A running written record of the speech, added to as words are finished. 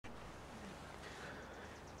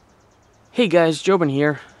Hey guys, Jobin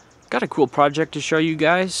here. Got a cool project to show you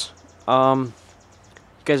guys. You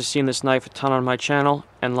guys have seen this knife a ton on my channel,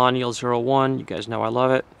 nloniel01. You guys know I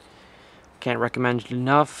love it. Can't recommend it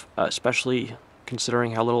enough, especially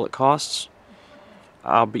considering how little it costs.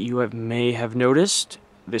 But you may have noticed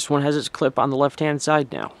this one has its clip on the left-hand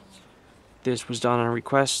side now. This was done on a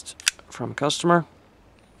request from a customer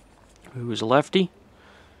who is a lefty,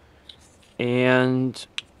 and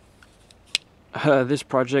this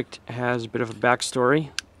project has a bit of a backstory,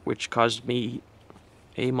 which caused me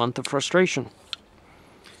a month of frustration.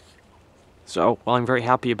 So, while I'm very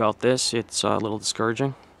happy about this, it's a little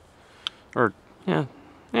discouraging. Or,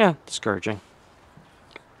 yeah, discouraging.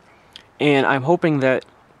 And I'm hoping that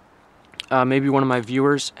maybe one of my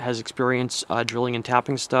viewers has experience drilling and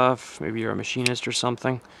tapping stuff. Maybe you're a machinist or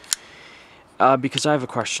something. Because I have a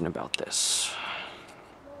question about this.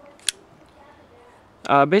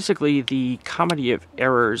 Basically, the comedy of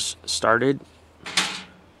errors started.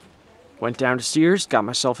 Went down to Sears, got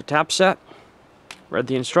myself a tap set, read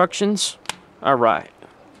the instructions. Alright.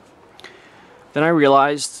 Then I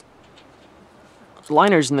realized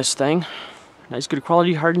liners in this thing, nice good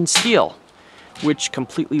quality hardened steel, which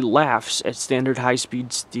completely laughs at standard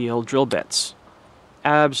high-speed steel drill bits.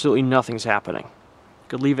 Absolutely nothing's happening.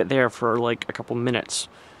 Could leave it there for like a couple minutes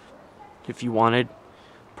if you wanted.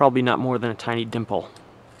 Probably not more than a tiny dimple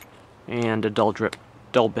and a dull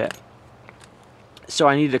bit. So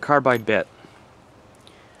I needed a carbide bit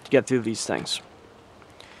to get through these things.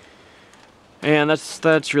 And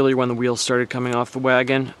that's really when the wheels started coming off the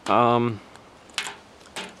wagon.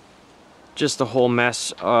 Just a whole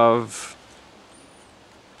mess of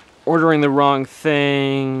ordering the wrong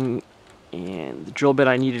thing, and the drill bit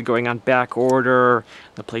I needed going on back order.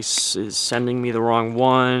 The place is sending me the wrong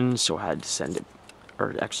one, so I had to send it.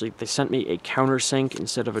 Or actually, they sent me a countersink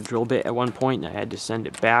instead of a drill bit at one point, and I had to send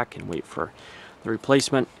it back and wait for the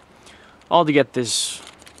replacement. All to get this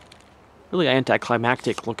really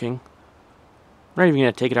anticlimactic looking. I'm not even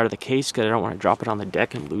going to take it out of the case because I don't want to drop it on the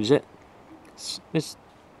deck and lose it. This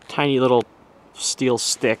tiny little steel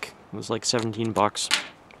stick was like 17 bucks.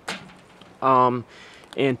 And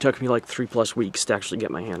took me like 3+ weeks to actually get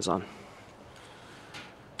my hands on.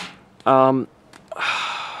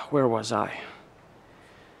 Where was I?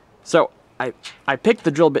 So I picked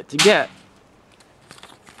the drill bit to get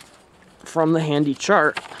from the handy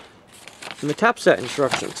chart and the tap set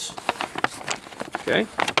instructions. Okay.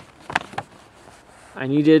 I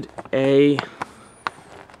needed a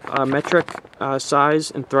metric size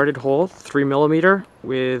and threaded hole, 3mm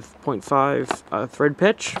with 0.5 thread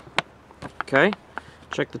pitch. Okay.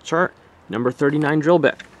 Check the chart. Number 39 drill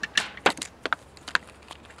bit.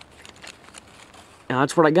 And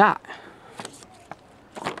that's what I got.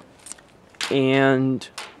 And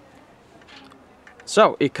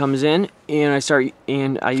so it comes in, and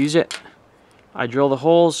I use it. I drill the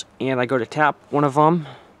holes, and I go to tap one of them,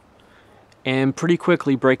 and pretty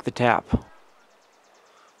quickly break the tap.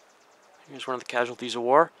 Here's one of the casualties of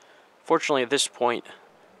war. Fortunately, at this point,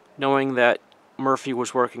 knowing that Murphy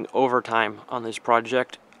was working overtime on this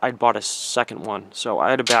project, I'd bought a second one, so I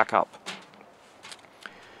had to back up.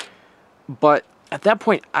 But at that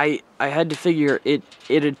point, I had to figure it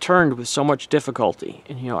had turned with so much difficulty.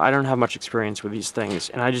 And, I don't have much experience with these things.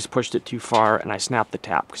 And I just pushed it too far, and I snapped the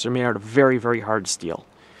tap. Because they're made out of very, very hard steel.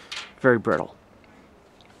 Very brittle.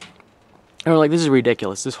 And we're like, this is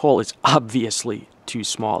ridiculous. This hole is obviously too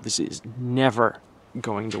small. This is never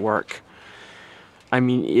going to work. I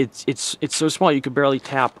mean, it's so small you could barely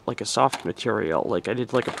tap like a soft material. Like, I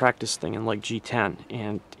did like a practice thing in like G10.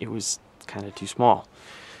 And it was kind of too small.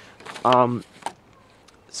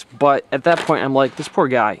 But at that point, I'm like, this poor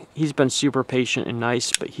guy, he's been super patient and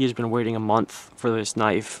nice, but he's been waiting a month for this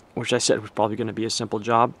knife, which I said was probably going to be a simple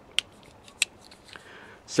job.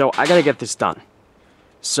 So I got to get this done.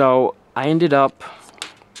 So I ended up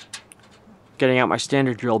getting out my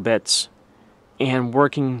standard drill bits and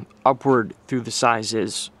working upward through the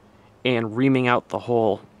sizes and reaming out the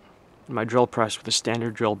hole in my drill press with a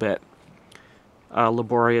standard drill bit.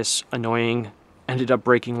 Laborious, annoying. Ended up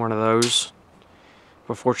breaking one of those.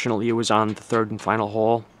 But fortunately, it was on the third and final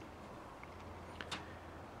hole.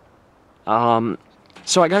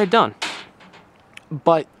 So I got it done.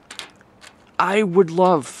 But I would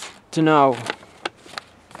love to know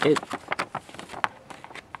it.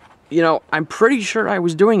 I'm pretty sure I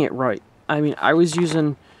was doing it right. I mean, I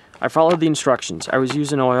followed the instructions. I was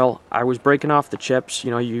using oil. I was breaking off the chips.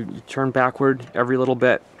 You turn backward every little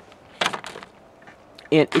bit.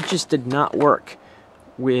 And it just did not work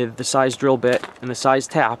with the size drill bit and the size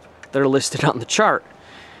tap that are listed on the chart.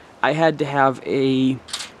 I had to have a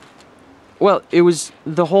Well,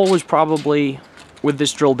 the hole was probably, with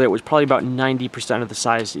this drill bit, was probably about 90% of the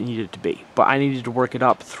size it needed to be. But I needed to work it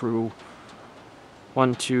up through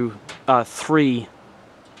 3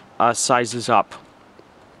 sizes up.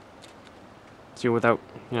 See, without,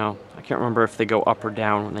 I can't remember if they go up or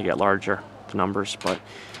down when they get larger, the numbers, but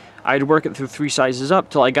I had to work it through 3 sizes up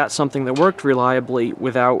till I got something that worked reliably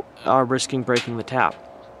without risking breaking the tap.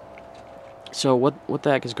 So what the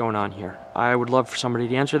heck is going on here? I would love for somebody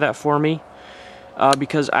to answer that for me,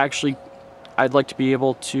 because I'd like to be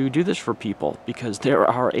able to do this for people, because there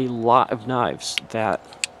are a lot of knives that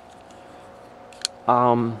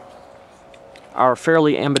are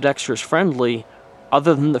fairly ambidextrous friendly,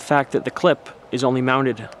 other than the fact that the clip is only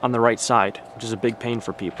mounted on the right side, which is a big pain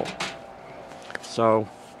for people. So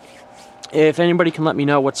if anybody can let me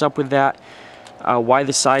know what's up with that, why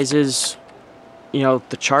the sizes,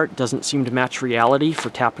 the chart doesn't seem to match reality for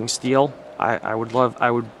tapping steel, I would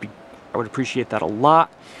appreciate that a lot.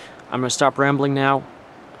 I'm going to stop rambling now.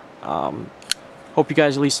 Hope you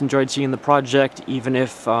guys at least enjoyed seeing the project, even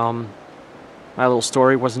if my little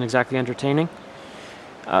story wasn't exactly entertaining.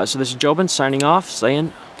 So this is Jobin signing off,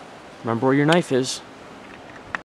 saying, remember where your knife is.